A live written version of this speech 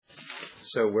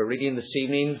So we're reading this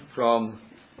evening from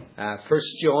 1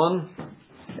 John.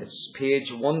 It's page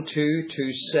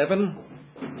 1227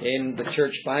 in the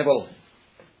Church Bible.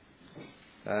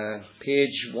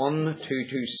 Page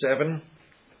 1227,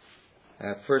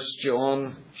 1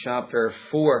 John chapter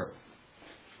 4.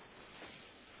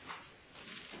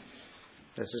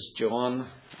 This is John,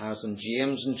 as in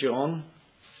James and John,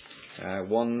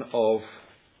 one of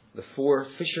the four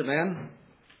fishermen,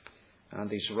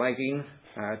 and he's writing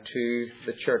to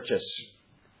the churches.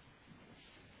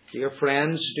 Dear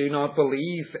friends, do not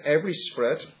believe every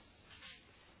spirit,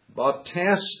 but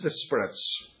test the spirits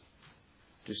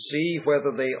to see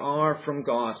whether they are from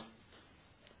God.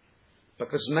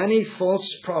 Because many false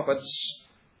prophets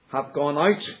have gone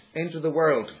out into the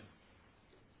world.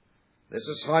 This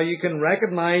is how you can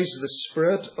recognize the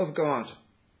Spirit of God.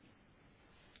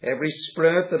 Every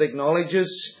spirit that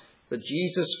acknowledges that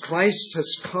Jesus Christ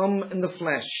has come in the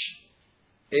flesh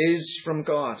is from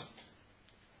God.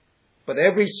 But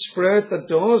every spirit that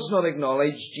does not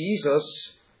acknowledge Jesus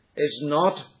is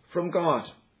not from God.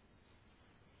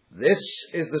 This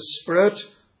is the spirit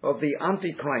of the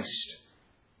Antichrist,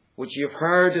 which you have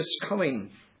heard is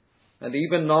coming, and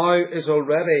even now is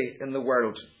already in the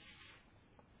world.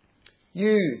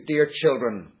 You, dear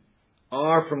children,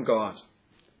 are from God,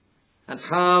 and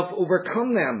have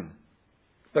overcome them,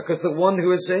 because the one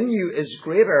who is in you is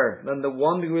greater than the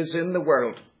one who is in the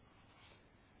world.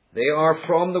 They are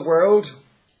from the world,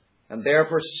 and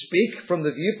therefore speak from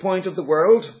the viewpoint of the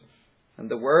world,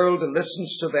 and the world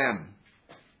listens to them.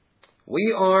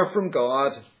 We are from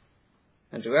God,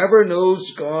 and whoever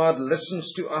knows God listens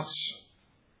to us.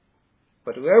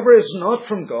 But whoever is not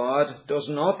from God does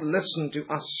not listen to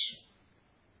us.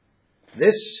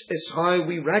 This is how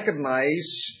we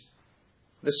recognize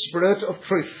the spirit of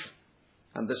truth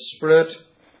and the spirit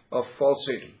of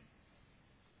falsehood.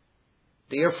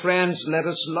 Dear friends, let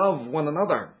us love one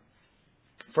another,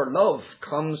 for love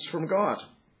comes from God.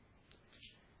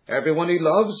 Everyone who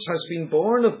loves has been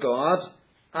born of God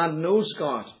and knows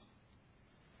God.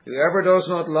 Whoever does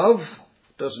not love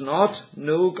does not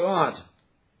know God,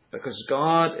 because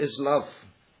God is love.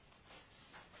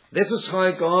 This is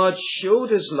how God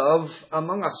showed his love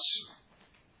among us.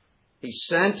 He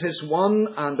sent his one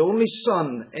and only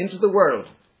Son into the world,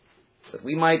 that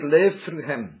we might live through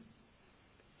him.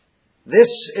 This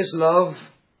is love,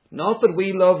 not that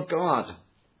we love God,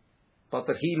 but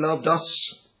that he loved us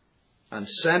and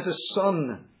sent his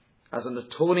Son as an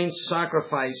atoning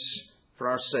sacrifice for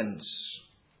our sins.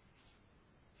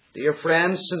 Dear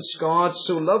friends, since God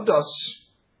so loved us,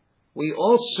 we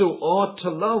also ought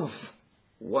to love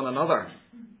one another.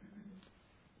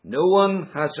 No one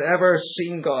has ever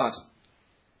seen God,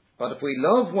 but if we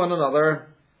love one another,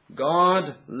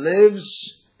 God lives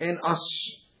in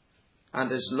us,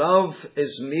 and his love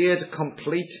is made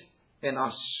complete in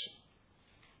us.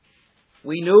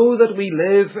 We know that we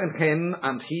live in him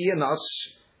and he in us,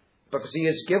 because he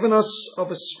has given us of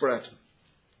his Spirit.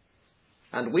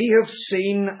 And we have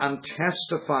seen and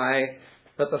testify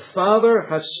that the Father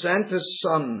has sent his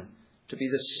Son to be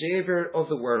the Saviour of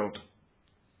the world.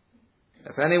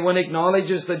 If anyone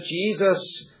acknowledges that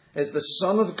Jesus is the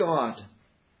Son of God,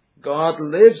 God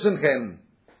lives in him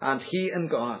and he in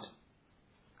God.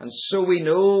 And so we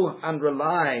know and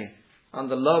rely on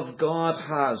the love God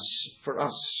has for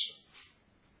us.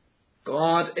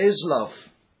 God is love.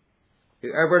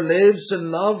 Whoever lives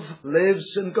in love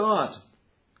lives in God,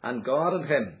 and God in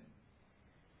him.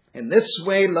 In this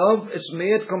way love is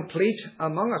made complete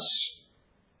among us,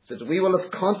 so that we will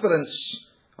have confidence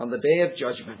on the day of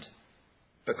judgment,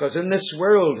 because in this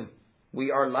world we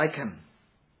are like him.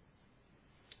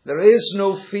 There is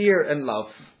no fear in love,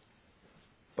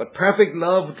 but perfect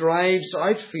love drives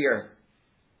out fear,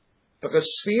 because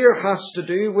fear has to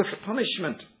do with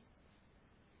punishment.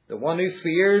 The one who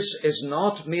fears is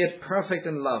not made perfect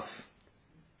in love.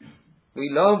 We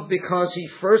love because he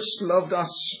first loved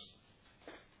us.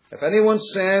 If anyone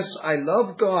says, I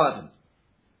love God,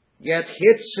 yet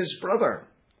hates his brother,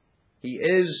 he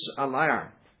is a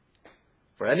liar.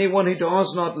 For anyone who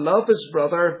does not love his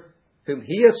brother, whom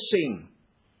he has seen,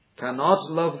 cannot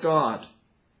love God,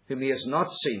 whom he has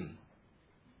not seen.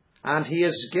 And he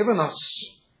has given us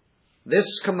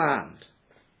this command: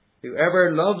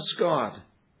 whoever loves God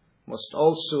must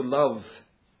also love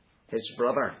his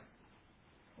brother.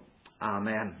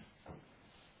 Amen.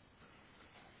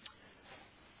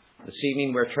 This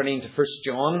evening we're turning to 1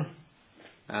 John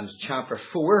and chapter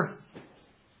 4,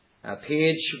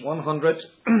 page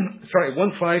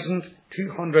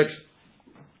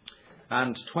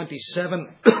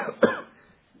 1227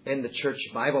 in the Church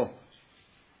Bible.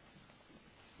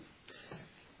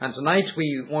 And tonight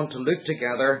we want to look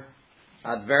together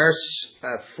at verse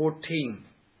 14,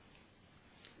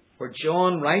 where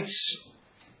John writes,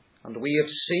 "And we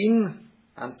have seen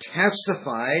and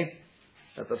testify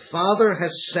that the Father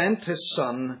has sent his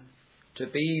Son to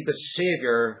be the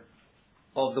Saviour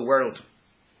of the world."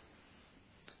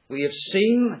 We have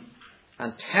seen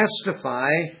and testify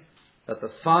that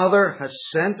the Father has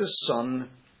sent his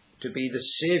Son to be the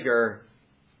Saviour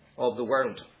of the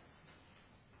world.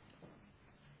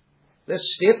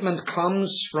 This statement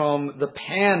comes from the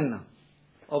pen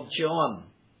of John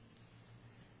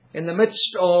in the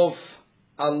midst of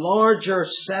a larger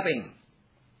setting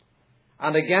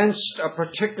and against a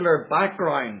particular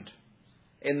background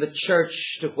in the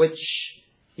church to which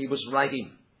he was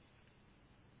writing.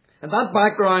 And that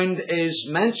background is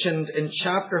mentioned in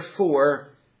chapter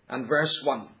 4 and verse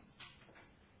 1.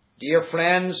 "Dear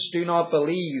friends, do not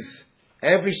believe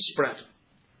every spirit,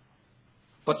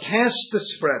 but test the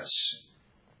spirits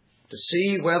to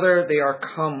see whether they are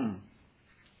come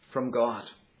from God.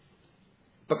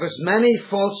 Because many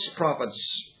false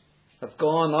prophets have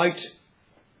gone out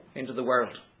into the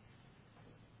world."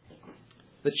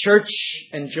 The church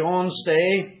in John's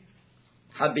day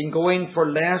had been going for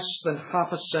less than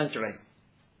half a century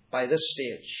by this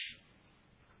stage.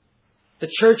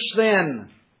 The church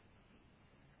then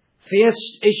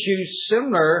faced issues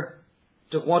similar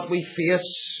to what we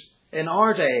face in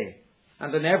our day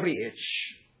and in every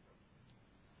age.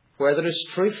 Where there is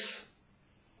truth,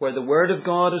 where the Word of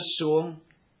God is sown,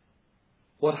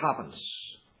 what happens?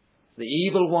 The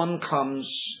evil one comes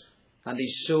and he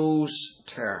sows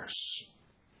tares.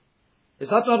 Is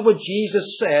that not what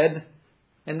Jesus said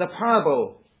in the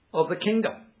parable of the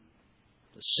kingdom?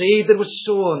 The seed that was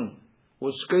sown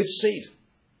was good seed.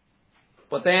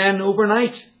 But then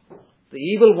overnight, the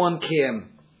evil one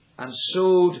came and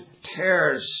sowed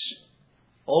tares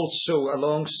also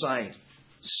alongside.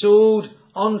 Sowed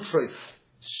untruth,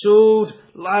 sowed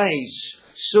lies,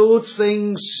 sowed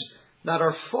things that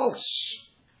are false.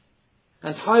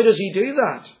 And how does he do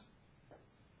that?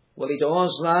 Well, he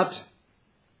does that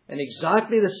in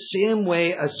exactly the same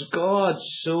way as God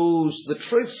sows the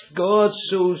truth. God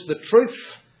sows the truth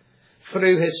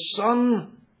through his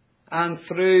Son and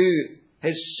through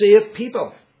his saved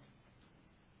people.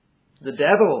 The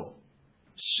devil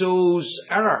sows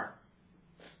error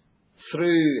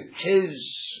through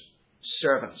his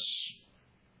servants,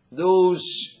 those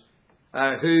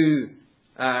who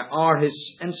are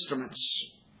his instruments.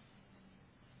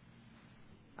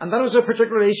 And that was a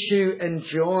particular issue in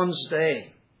John's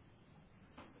day.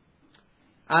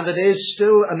 And it is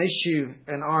still an issue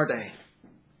in our day.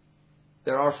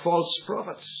 There are false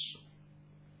prophets.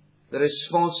 There is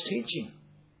false teaching.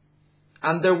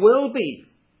 And there will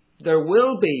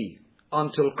be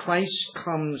until Christ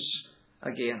comes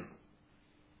again.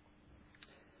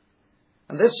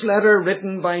 And this letter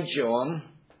written by John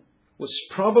was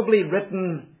probably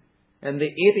written in the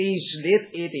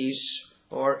late 80s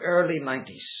or early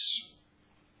 90s.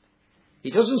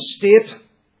 He doesn't state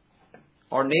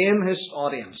or name his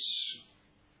audience,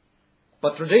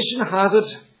 but tradition has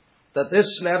it that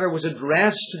this letter was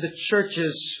addressed to the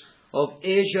churches of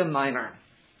Asia Minor.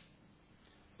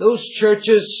 Those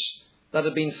churches that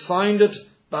had been founded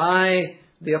by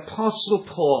the Apostle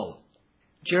Paul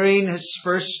during his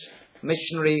first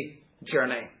missionary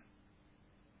journey.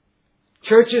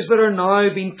 Churches that are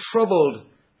now being troubled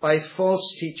by false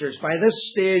teachers. By this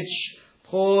stage,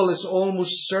 Paul is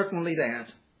almost certainly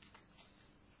dead.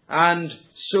 And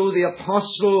so the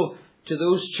apostle to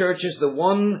those churches, the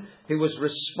one who was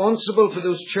responsible for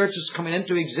those churches coming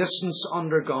into existence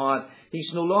under God,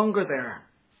 he's no longer there.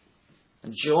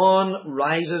 And John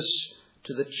rises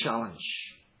to the challenge.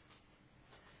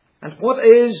 And what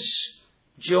is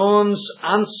John's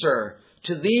answer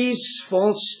to these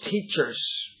false teachers?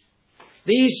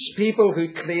 These people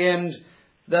who claimed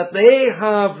that they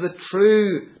have the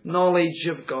true knowledge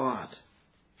of God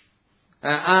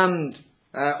and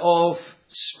of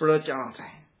spirituality.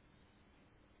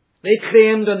 They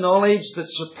claimed a knowledge that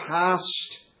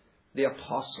surpassed the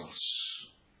apostles.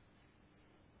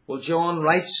 Well, John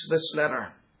writes this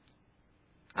letter,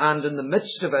 and in the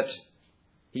midst of it,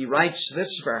 he writes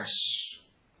this verse: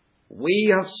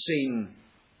 "We have seen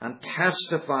and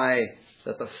testify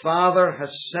that the Father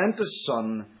has sent his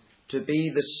Son to be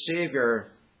the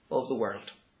Saviour of the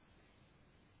world."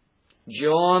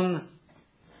 John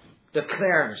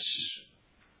declares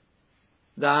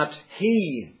that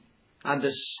he and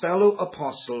his fellow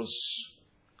apostles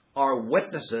are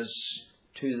witnesses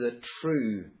to the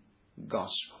true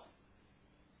gospel.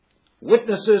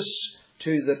 Witnesses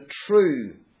to the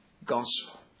true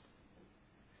gospel.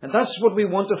 And that's what we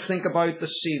want to think about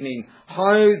this evening.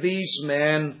 How these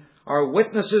men are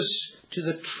witnesses to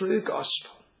the true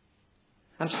gospel.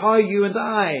 And how you and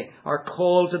I are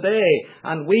called today.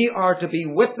 And we are to be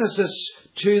witnesses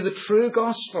to the true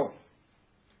gospel.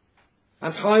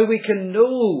 And how we can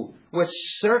know with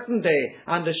certainty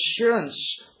and assurance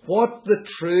what the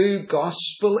true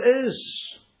gospel is.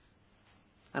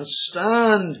 And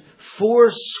stand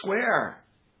foursquare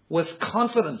with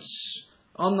confidence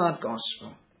on that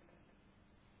gospel.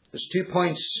 There's 2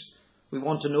 points we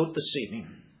want to note this evening.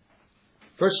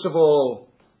 First of all,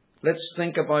 let's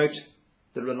think about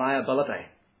the reliability.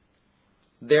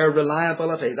 Their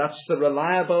reliability. That's the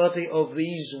reliability of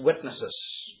these witnesses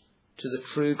to the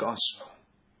true gospel.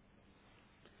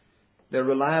 Their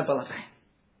reliability.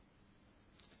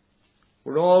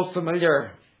 We're all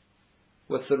familiar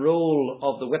with the role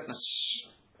of the witness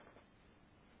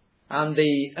and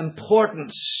the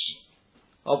importance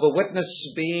of a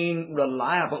witness being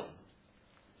reliable.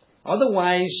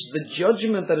 Otherwise, the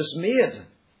judgment that is made,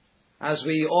 as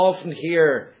we often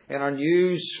hear in our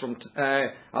news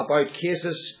about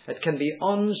cases, it can be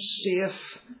unsafe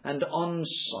and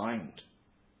unsound.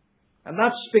 And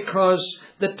that's because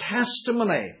the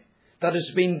testimony that has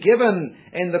been given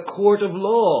in the court of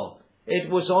law, it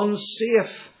was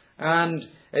unsafe and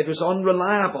it was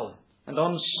unreliable and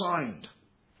unsound.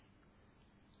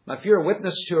 Now, if you're a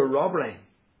witness to a robbery,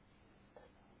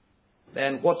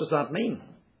 then what does that mean?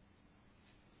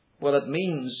 Well, it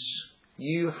means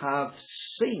you have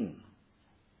seen.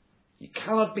 You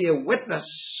cannot be a witness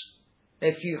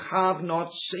if you have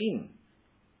not seen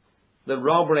the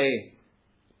robbery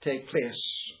take place.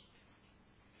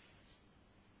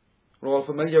 We're all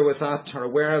familiar with that, or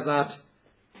aware of that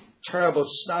terrible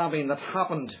stabbing that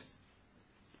happened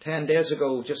 10 days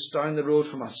ago just down the road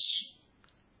from us.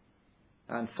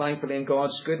 And thankfully, in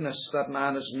God's goodness, that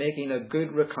man is making a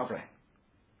good recovery.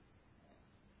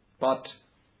 But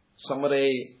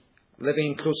somebody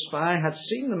living close by had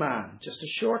seen the man just a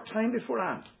short time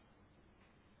beforehand.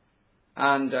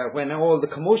 And when all the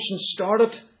commotion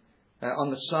started on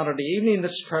the Saturday evening,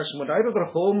 this person went out of their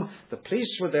home. The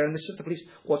police were there, and they said to the police,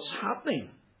 "What's happening?"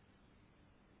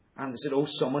 And they said, "Oh,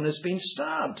 someone has been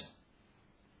stabbed."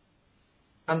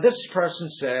 And this person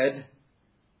said,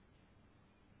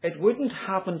 "It wouldn't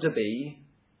happen to be,"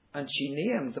 and she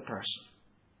named the person.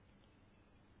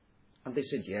 And they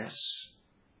said, "Yes,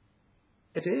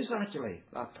 it is actually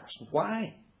that person."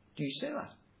 "Why do you say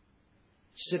that?"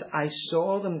 She said, "I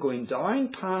saw them going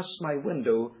down past my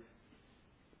window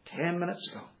 10 minutes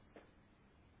ago."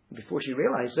 Before she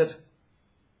realized it,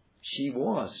 she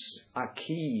was a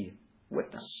key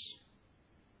witness.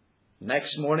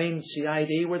 Next morning,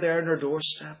 CID were there on her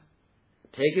doorstep,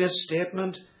 taking a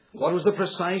statement. What was the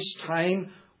precise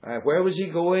time? Where was he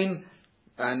going?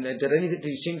 And did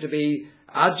he seem to be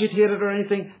agitated or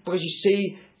anything? Because you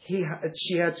see,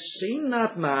 she had seen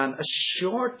that man a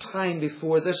short time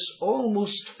before this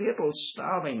almost fatal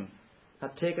stabbing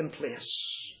had taken place.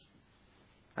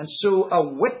 And so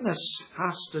a witness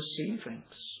has to see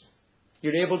things.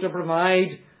 You're able to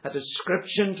provide a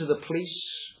description to the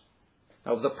police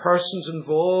of the persons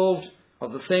involved,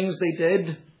 of the things they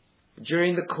did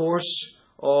during the course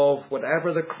of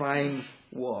whatever the crime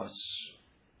was.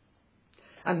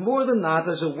 And more than that,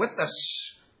 as a witness,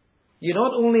 you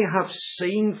not only have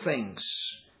seen things,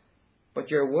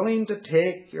 but you're willing to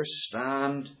take your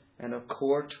stand in a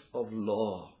court of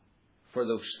law for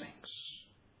those things.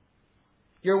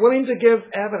 You're willing to give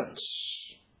evidence.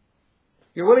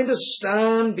 You're willing to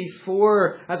stand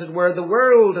before, as it were, the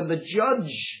world and the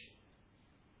judge.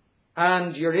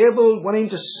 And you're willing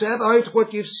to set out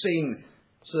what you've seen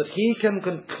so that he can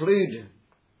conclude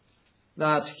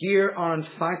that here are in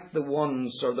fact the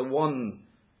ones, or the one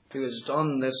who has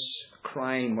done this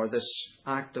crime or this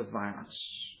act of violence.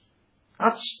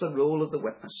 That's the role of the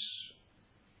witness,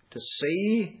 to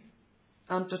see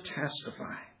and to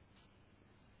testify.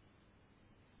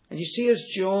 And you see, as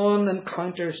John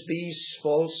encounters these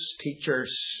false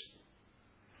teachers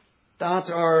that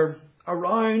are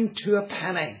around to a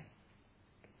penny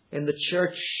in the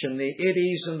church in the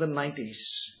 80s and the 90s,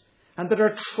 and that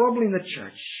are troubling the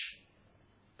church,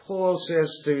 Paul says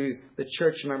to the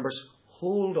church members,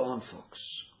 hold on, folks.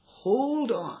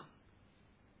 Hold on.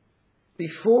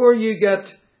 Before you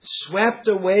get swept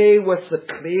away with the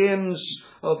claims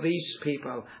of these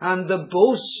people and the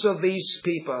boasts of these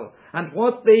people and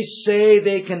what they say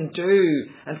they can do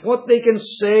and what they can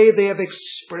say they have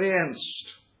experienced,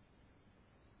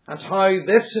 and how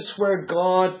this is where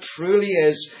God truly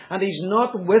is, and He's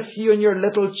not with you in your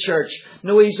little church.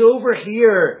 No, He's over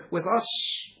here with us.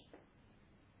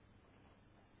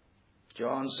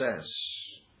 John says,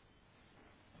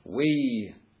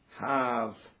 we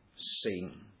have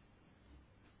seen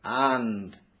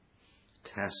and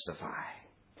testify.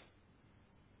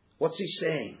 What's he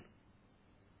saying?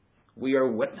 We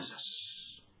are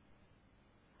witnesses.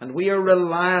 And we are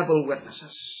reliable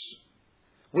witnesses.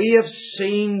 We have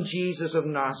seen Jesus of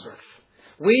Nazareth.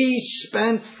 We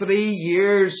spent 3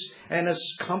 years in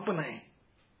his company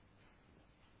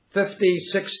 50,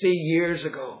 60 years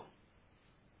ago.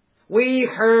 We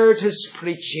heard his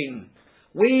preaching.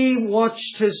 We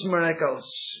watched his miracles.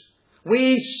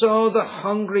 We saw the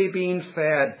hungry being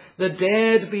fed, the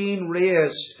dead being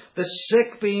raised, the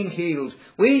sick being healed.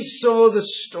 We saw the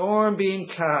storm being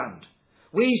calmed.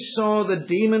 We saw the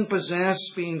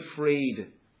demon-possessed being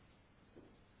freed.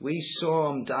 We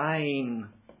saw him dying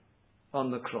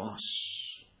on the cross.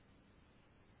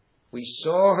 We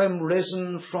saw him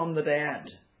risen from the dead.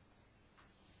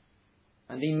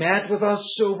 And he met with us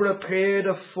over a period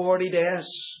of 40 days.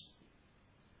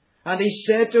 And he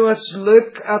said to us,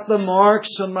 look at the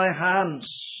marks on my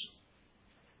hands.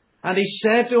 And he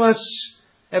said to us,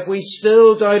 if we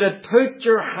still doubted, put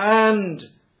your hand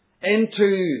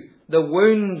into the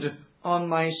wound on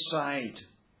my side.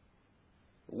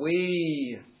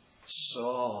 We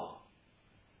saw.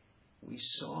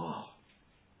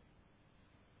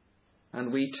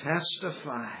 And we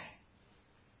testify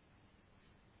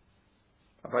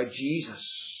about Jesus.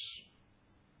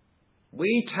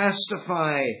 We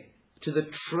testify to the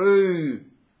true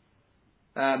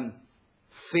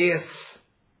faith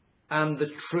and the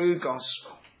true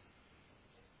gospel.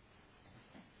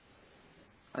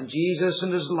 And Jesus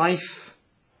in his life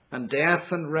and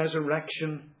death and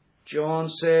resurrection, John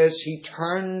says, he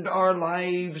turned our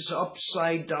lives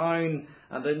upside down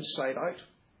and inside out.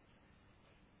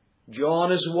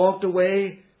 John has walked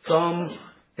away from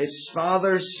his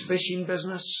father's fishing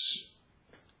business,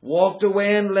 walked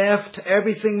away and left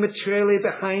everything materially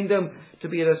behind him to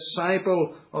be a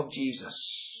disciple of Jesus.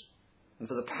 And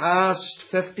for the past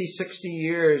 50, 60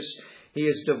 years, he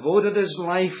has devoted his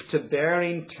life to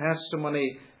bearing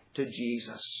testimony to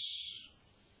Jesus.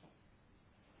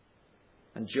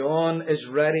 And John is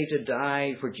ready to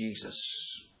die for Jesus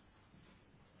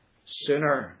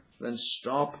sooner than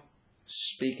stop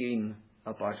speaking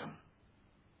about him.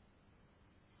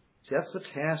 See, that's the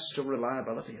test of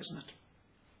reliability, isn't it?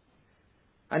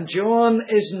 And John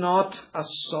is not a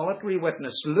solitary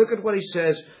witness. Look at what he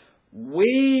says.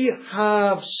 We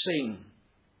have seen.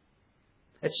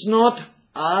 It's not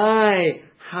I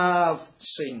have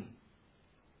seen.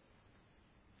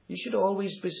 You should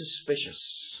always be suspicious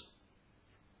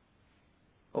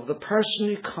of the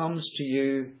person who comes to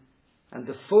you and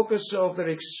the focus of their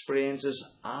experience is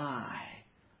I.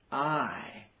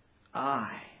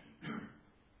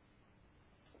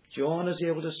 John is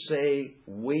able to say,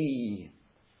 we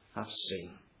have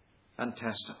seen and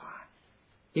testify.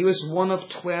 He was one of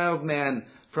 12 men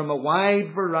from a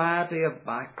wide variety of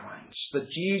backgrounds that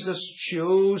Jesus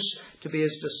chose to be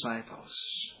his disciples.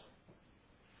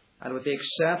 And with the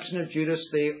exception of Judas,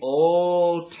 they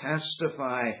all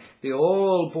testify. They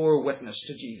all bore witness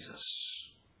to Jesus.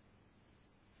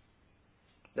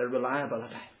 Their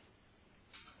reliability.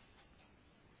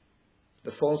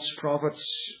 The false prophets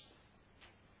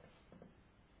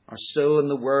are still in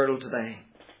the world today.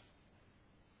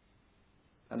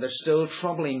 And they're still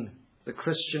troubling the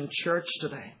Christian church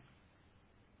today.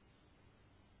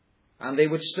 And they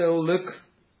would still look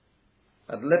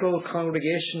at little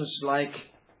congregations like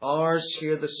ours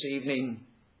here this evening,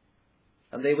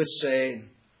 and they would say,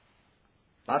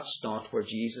 that's not where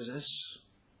Jesus is.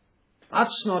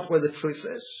 That's not where the truth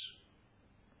is.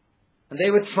 And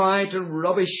they would try to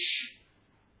rubbish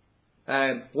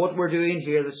what we're doing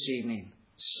here this evening.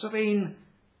 Sitting,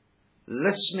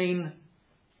 listening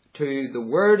to the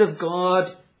Word of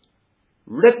God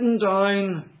written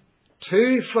down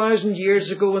 2,000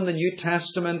 years ago in the New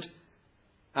Testament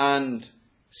and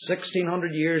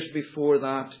 1,600 years before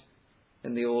that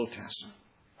in the Old Testament.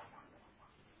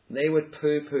 They would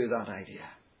poo-poo that idea.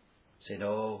 Say,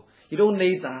 no, you don't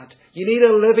need that. You need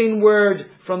a living word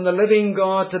from the living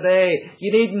God today.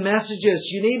 You need messages.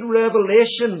 You need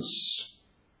revelations.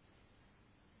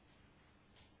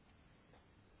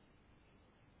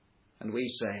 And we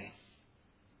say,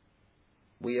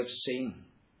 we have seen.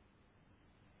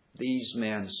 These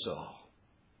men saw.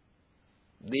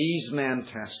 These men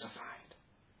testified.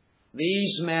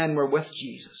 These men were with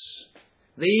Jesus.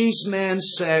 These men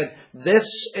said, this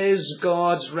is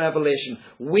God's revelation.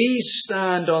 We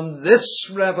stand on this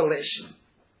revelation,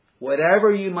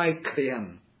 whatever you might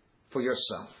claim for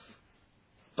yourself,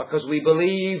 because we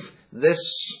believe this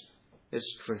is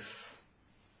truth.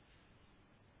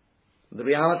 The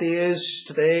reality is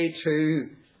today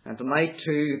too, And tonight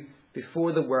too,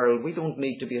 before the world, we don't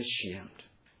need to be ashamed.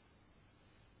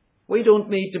 We don't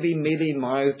need to be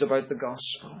mealy-mouthed about the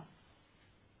gospel.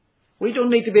 We don't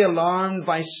need to be alarmed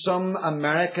by some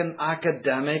American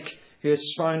academic who has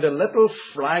found a little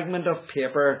fragment of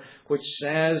paper which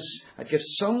says, it gives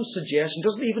some suggestion,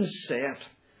 doesn't even say it,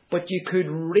 but you could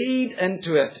read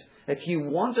into it if you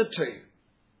wanted to,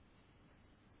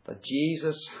 that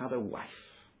Jesus had a wife.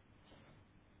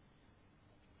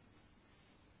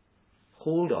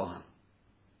 Hold on.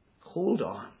 Hold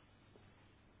on.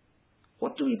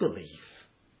 What do we believe?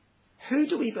 Who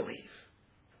do we believe?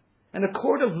 In a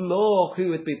court of law,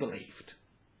 who would be believed?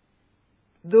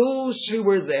 Those who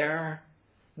were there,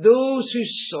 those who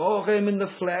saw him in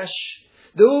the flesh,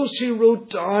 those who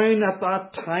wrote down at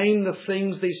that time the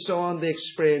things they saw and they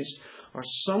experienced, or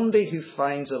somebody who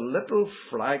finds a little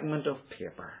fragment of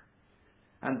paper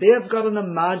and they've got an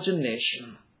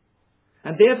imagination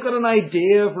and they've got an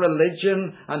idea of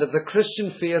religion and of the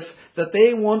Christian faith that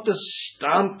they want to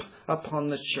stamp upon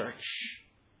the church.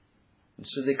 And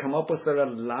so they come up with their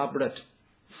elaborate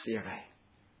theory.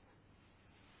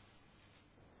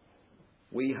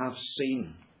 We have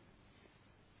seen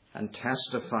and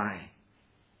testify,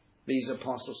 these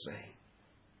apostles say.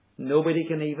 Nobody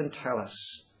can even tell us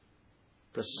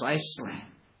precisely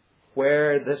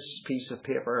where this piece of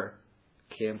paper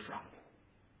came from.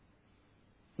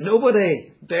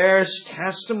 Nobody bears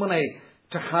testimony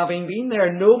to having been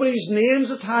there. Nobody's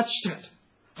name's attached to it.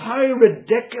 How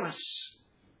ridiculous.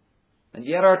 And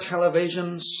yet our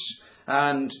televisions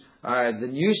and the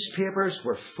newspapers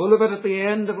were full of it at the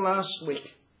end of last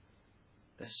week.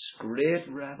 This great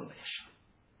revelation.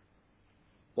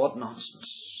 What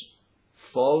nonsense.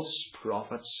 False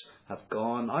prophets have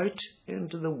gone out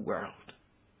into the world.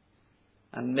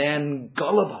 And men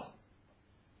gullible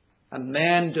and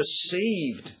men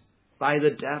deceived by the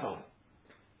devil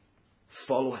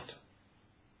follow it.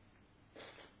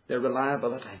 Their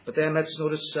reliability. But then let's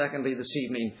notice secondly this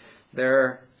evening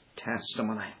their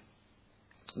testimony.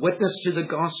 Witness to the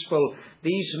gospel.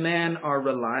 These men are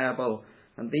reliable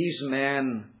and these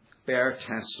men bear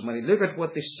testimony. Look at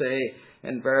what they say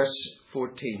in verse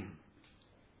 14.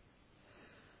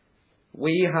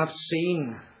 We have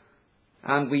seen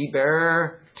and we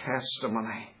bear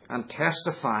testimony and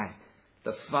testify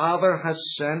the Father has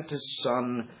sent His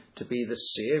Son to be the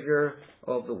Saviour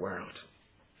of the world.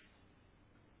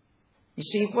 You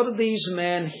see, what did these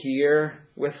men hear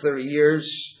with their ears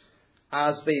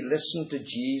as they listened to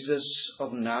Jesus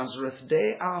of Nazareth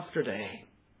day after day?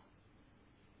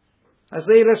 As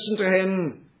they listened to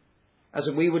Him, as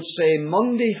we would say,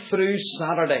 Monday through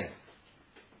Saturday,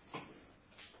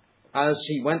 as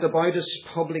He went about His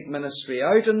public ministry,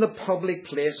 out in the public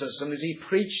places, and as He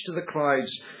preached to the crowds,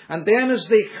 and then as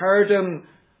they heard Him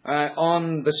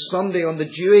on the Sunday, on the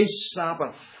Jewish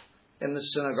Sabbath in the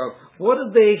synagogue, what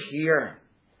did they hear?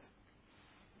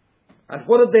 And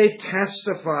what did they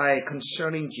testify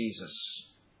concerning Jesus?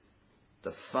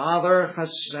 The Father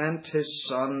has sent His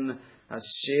Son as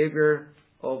Saviour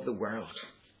of the world.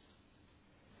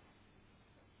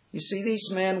 You see, these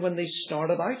men, when they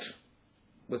started out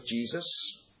with Jesus,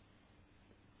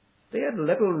 they had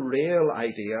little real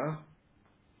idea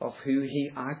of who He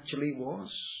actually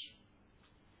was.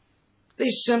 They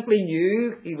simply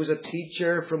knew He was a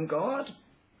teacher from God,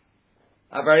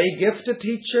 a very gifted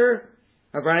teacher,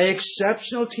 a very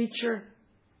exceptional teacher.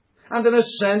 And in a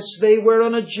sense, they were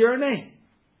on a journey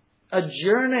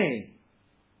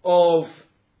of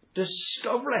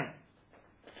discovery.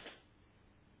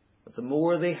 But the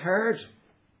more they heard,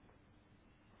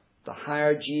 the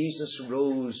higher Jesus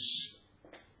rose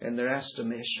in their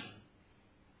estimation.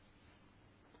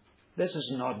 This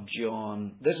is not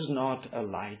John. This is not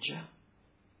Elijah.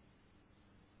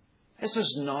 This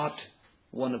is not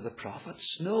one of the prophets.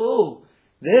 No,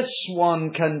 this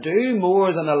one can do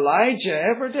more than Elijah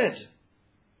ever did.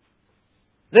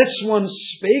 This one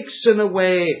speaks in a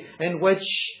way in which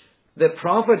the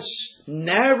prophets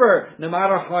never, no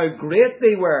matter how great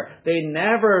they were, they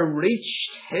never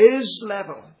reached His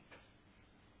level.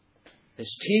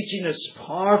 His teaching is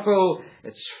powerful,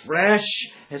 it's fresh,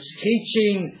 His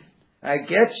teaching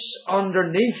gets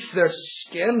underneath their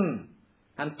skin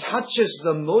and touches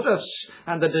the motives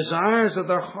and the desires of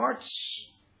their hearts.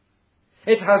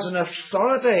 It has an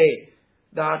authority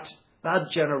that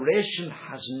generation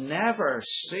has never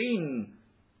seen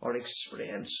or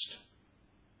experienced.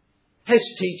 His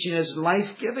teaching is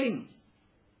life-giving.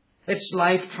 It's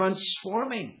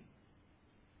life-transforming.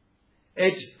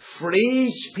 It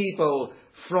frees people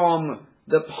from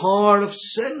the power of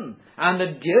sin, and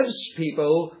it gives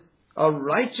people a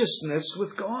righteousness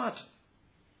with God.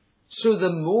 So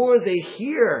the more they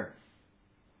hear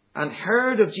and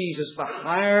heard of Jesus, the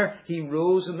higher he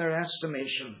rose in their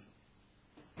estimation.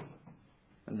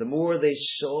 And the more they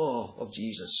saw of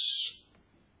Jesus,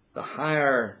 the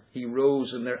higher he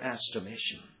rose in their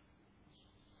estimation.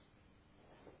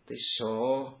 They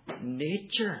saw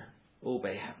nature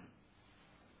obey him,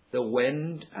 the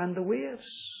wind and the waves.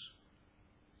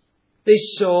 They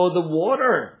saw the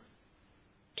water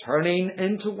turning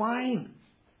into wine.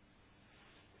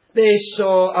 They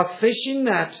saw a fishing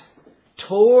net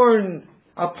torn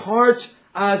apart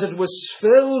as it was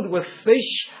filled with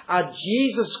fish at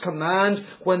Jesus' command,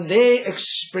 when they,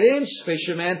 experienced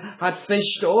fishermen, had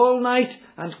fished all night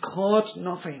and caught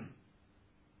nothing.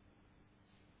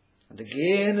 And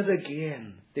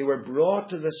again they were brought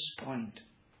to this point.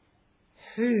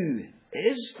 Who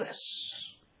is this?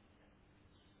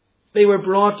 They were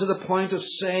brought to the point of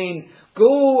saying,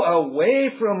 "Go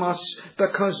away from us,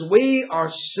 because we are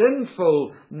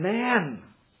sinful men."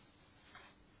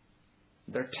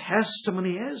 Their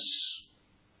testimony is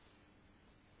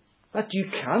that you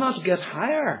cannot get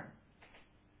higher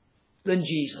than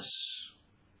Jesus.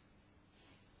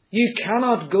 You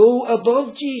cannot go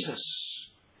above Jesus,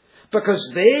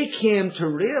 because they came to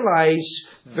realize,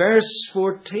 verse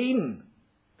 14,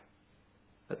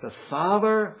 that the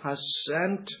Father has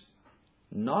sent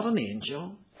not an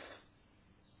angel.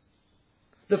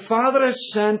 The Father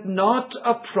has sent not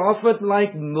a prophet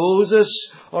like Moses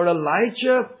or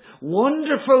Elijah,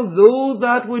 wonderful though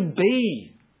that would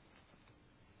be.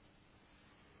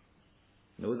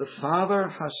 No, the Father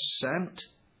has sent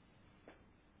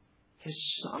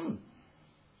his Son.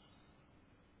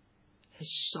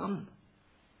 His Son.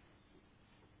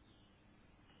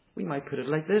 We might put it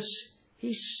like this: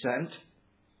 he sent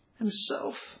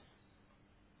himself.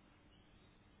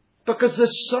 Because the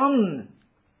Son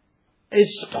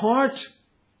is part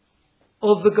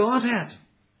of the Godhead.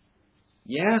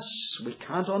 Yes, we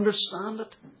can't understand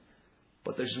it,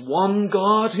 but there's one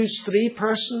God who's three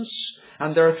persons,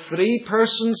 and there are three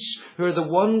persons who are the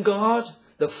one God: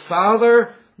 the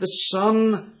Father, the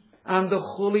Son, and the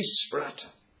Holy Spirit.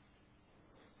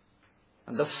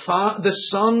 And the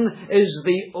Son is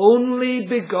the only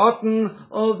begotten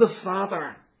of the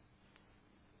Father,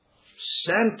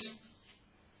 sent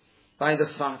by the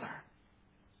Father.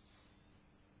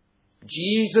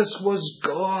 Jesus was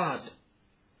God,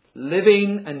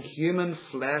 living in human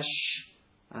flesh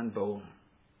and bone.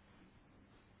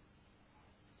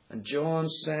 And John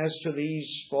says to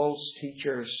these false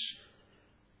teachers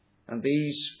and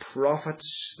these prophets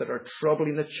that are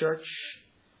troubling the church,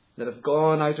 that have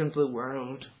gone out into the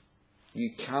world,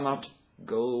 you cannot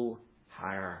go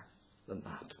higher than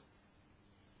that.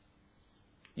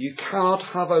 You cannot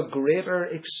have a greater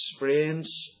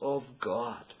experience of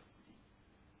God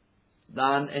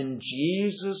than in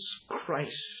Jesus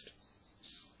Christ,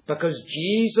 because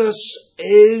Jesus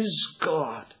is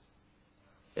God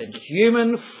in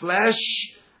human flesh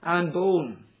and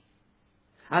bone.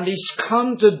 And he's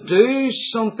come to do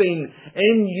something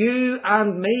in you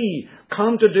and me,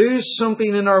 come to do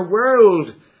something in our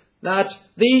world that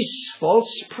these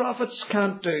false prophets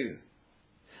can't do,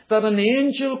 that an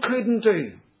angel couldn't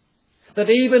do, that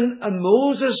even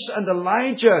Moses and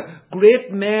Elijah,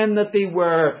 great men that they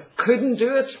were, couldn't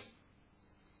do it.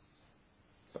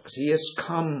 Because he has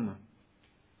come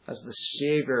as the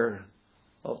Saviour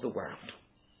of the world.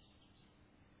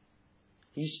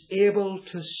 He's able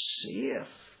to save.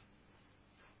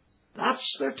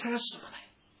 That's their testimony.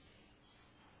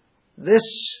 This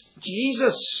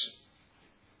Jesus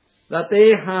that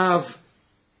they have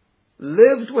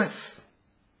lived with,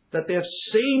 that they have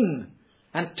seen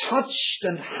and touched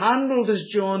and handled, as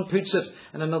John puts it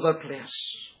in another place.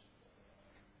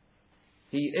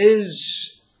 He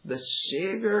is the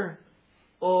Saviour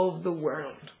of the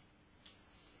world.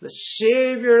 The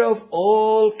Saviour of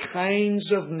all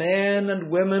kinds of men and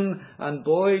women and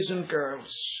boys and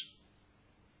girls.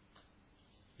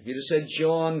 If you'd have said,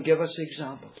 "John, give us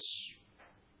examples,"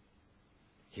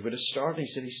 he would have started.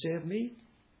 He said, "He saved me.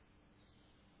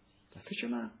 A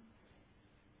fisherman.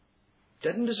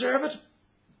 Didn't deserve it.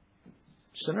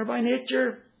 Sinner by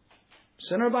nature.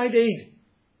 Sinner by deed.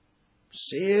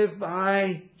 Saved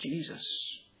by Jesus."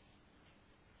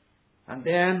 And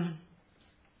then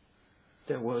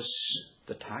there was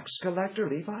the tax collector,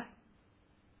 Levi.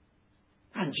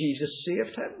 And Jesus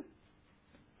saved him.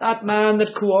 That man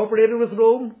that cooperated with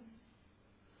Rome.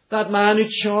 That man who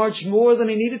charged more than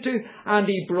he needed to. And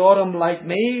he brought him, like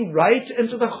me, right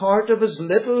into the heart of his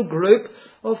little group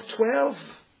of 12.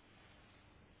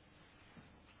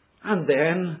 And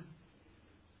then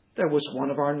there was one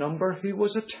of our number who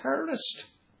was a terrorist.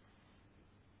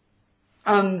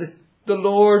 And the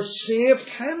Lord saved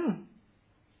him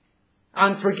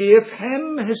and forgave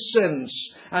him his sins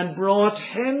and brought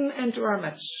him into our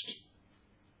midst.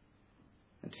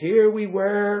 And here we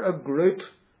were, a group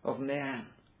of men.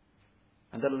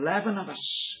 And 11 of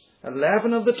us,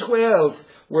 11 of the 12,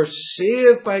 were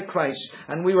saved by Christ.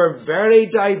 And we were very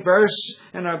diverse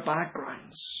in our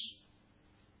backgrounds.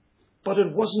 But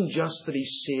it wasn't just that he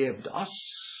saved us,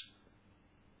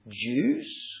 Jews.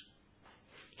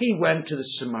 He went to the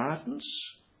Samaritans.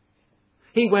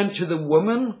 He went to the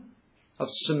woman of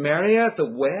Samaria at the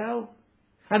well.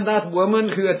 And that woman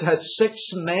who had had 6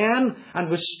 men and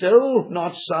was still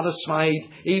not satisfied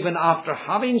even after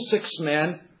having 6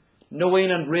 men,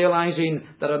 knowing and realizing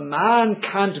that a man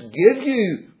can't give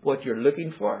you what you're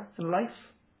looking for in life.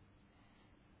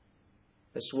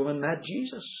 This woman met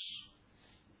Jesus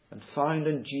and found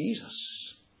in Jesus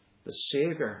the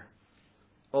Saviour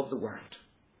of the world.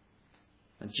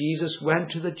 And Jesus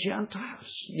went to the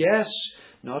Gentiles. Yes,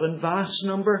 not in vast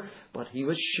number, but he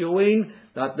was showing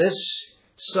that this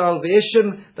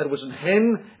salvation that was in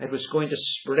him, it was going to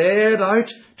spread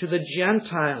out to the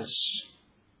Gentiles.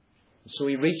 So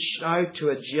he reached out to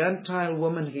a Gentile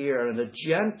woman here and a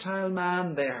Gentile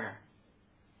man there.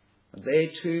 And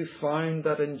they too found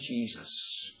that in Jesus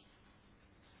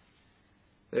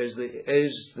is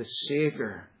the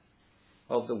Saviour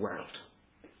of the world.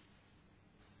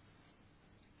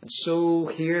 And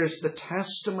so here's the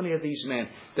testimony of these men.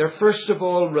 They're first of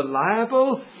all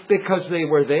reliable because they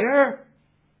were there.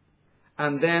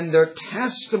 And then their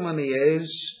testimony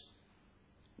is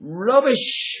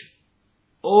rubbish.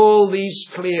 All these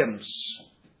claims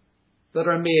that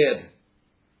are made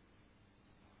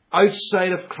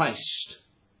outside of Christ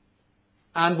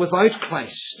and without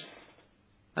Christ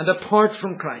and apart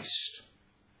from Christ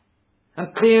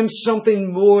and claim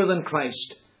something more than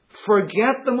Christ.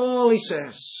 Forget them all, he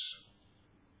says,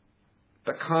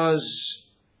 because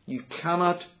you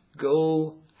cannot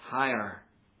go higher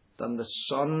than the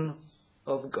Son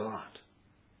of God,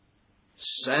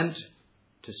 sent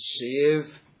to save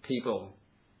people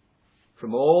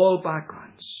from all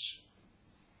backgrounds,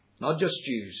 not just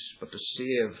Jews, but to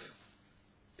save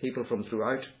people from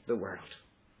throughout the world.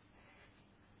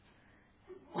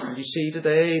 And you see,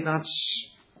 today that's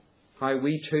how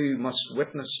we too must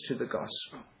witness to the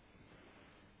gospel.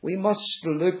 We must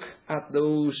look at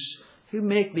those who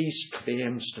make these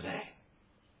claims today.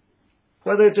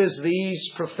 Whether it is these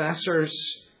professors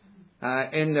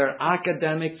in their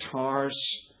academic towers,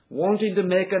 wanting to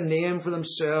make a name for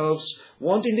themselves,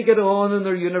 wanting to get on in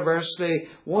their university,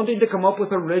 wanting to come up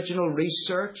with original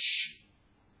research,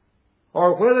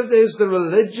 or whether it is the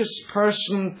religious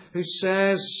person who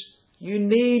says you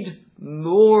need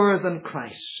more than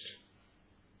Christ,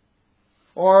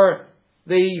 or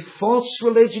the false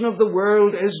religion of the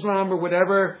world, Islam or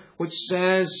whatever, which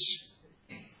says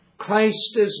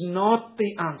Christ is not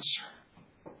the answer.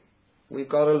 We've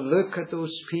got to look at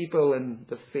those people in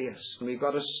the face, and we've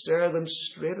got to stare them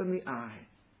straight in the eye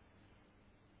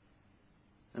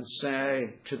and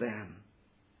say to them,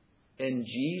 in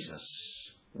Jesus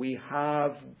we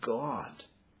have God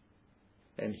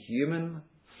in human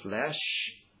flesh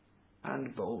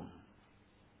and bone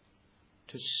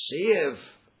to save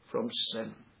from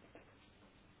sin.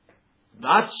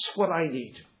 That's what I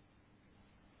need.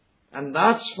 And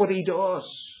that's what he does.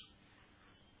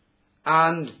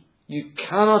 And you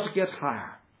cannot get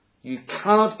higher. You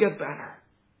cannot get better.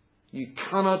 You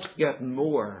cannot get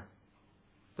more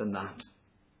than that.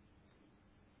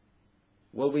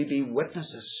 Will we be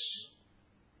witnesses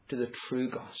to the true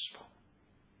gospel?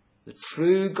 The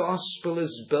true gospel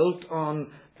is built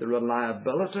on the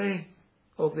reliability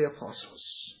of the apostles.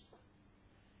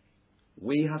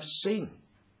 We have seen.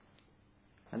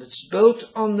 And it's built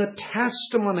on the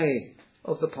testimony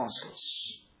of the apostles.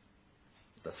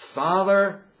 The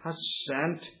Father has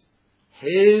sent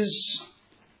his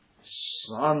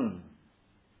Son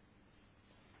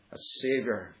as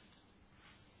Saviour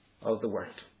of the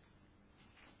world.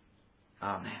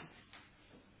 Amen.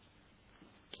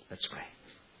 Let's pray.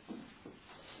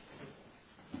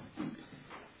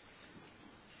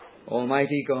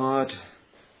 Almighty God,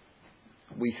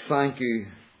 we thank you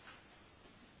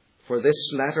for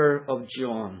this letter of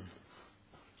John,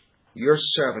 your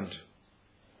servant,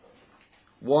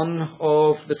 one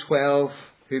of the 12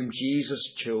 whom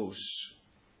Jesus chose,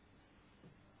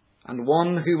 and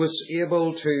one who was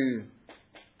able to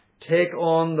take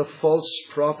on the false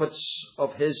prophets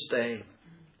of his day,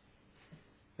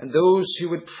 and those who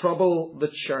would trouble the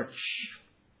church,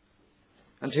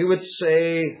 and who would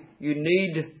say, you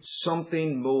need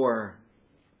something more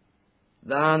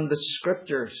than the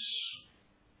Scriptures.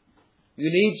 You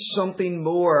need something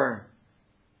more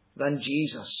than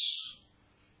Jesus.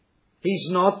 He's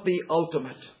not the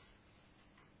ultimate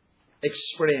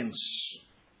experience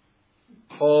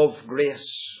of grace.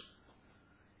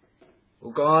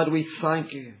 Oh God, we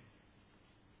thank you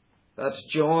that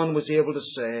John was able to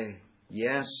say,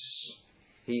 yes,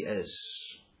 he is.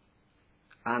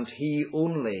 And he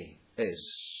only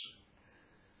is.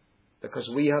 Because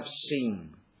we have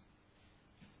seen,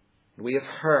 we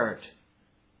have heard,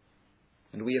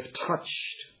 and we have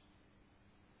touched,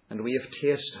 and we have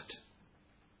tasted,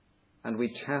 and we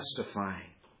testify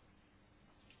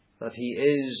that he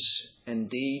is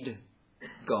indeed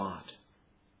God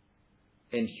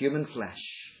in human flesh,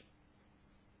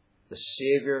 the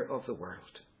Saviour of the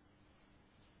world.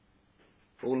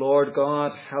 O Lord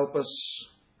God, help us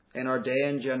in our day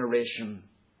and generation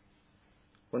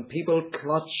when people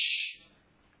clutch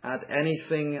at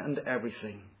anything and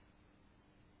everything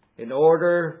in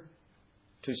order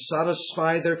to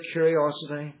satisfy their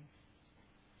curiosity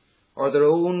or their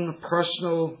own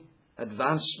personal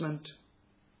advancement,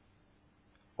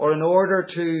 or in order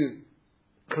to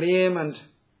claim and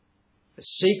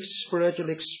seek spiritual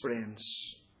experience.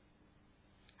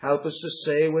 Help us to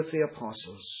say with the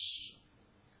apostles,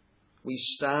 we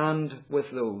stand with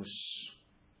those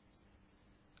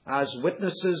as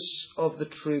witnesses of the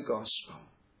true gospel.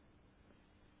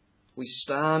 We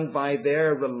stand by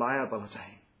their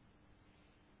reliability,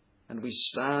 and we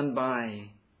stand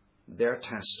by their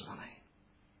testimony.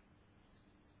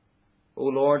 O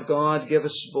Lord God, give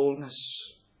us boldness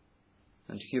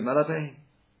and humility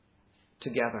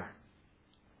together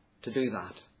to do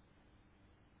that.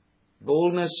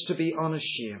 Boldness to be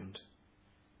unashamed.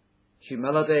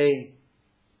 Humility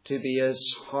to be as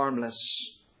harmless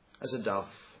as a dove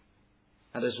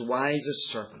and as wise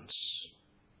as serpents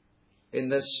in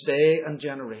this day and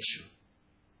generation.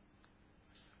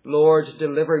 Lord,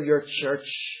 deliver your church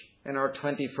in our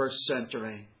 21st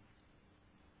century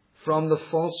from the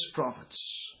false prophets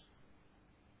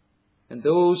and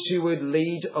those who would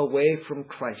lead away from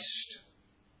Christ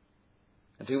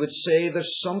and who would say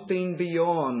there's something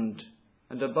beyond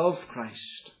and above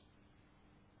Christ,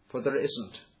 for there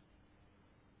isn't.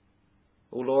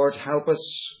 O Lord, help us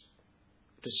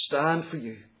to stand for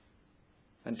you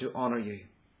and to honour you,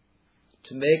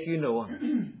 to make you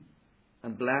known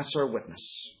and bless our witness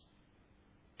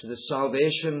to the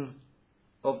salvation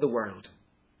of the world,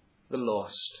 the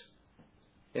lost,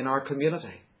 in our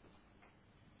community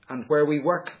and where we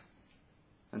work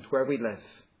and where we live.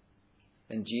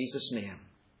 In Jesus' name,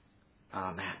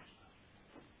 amen.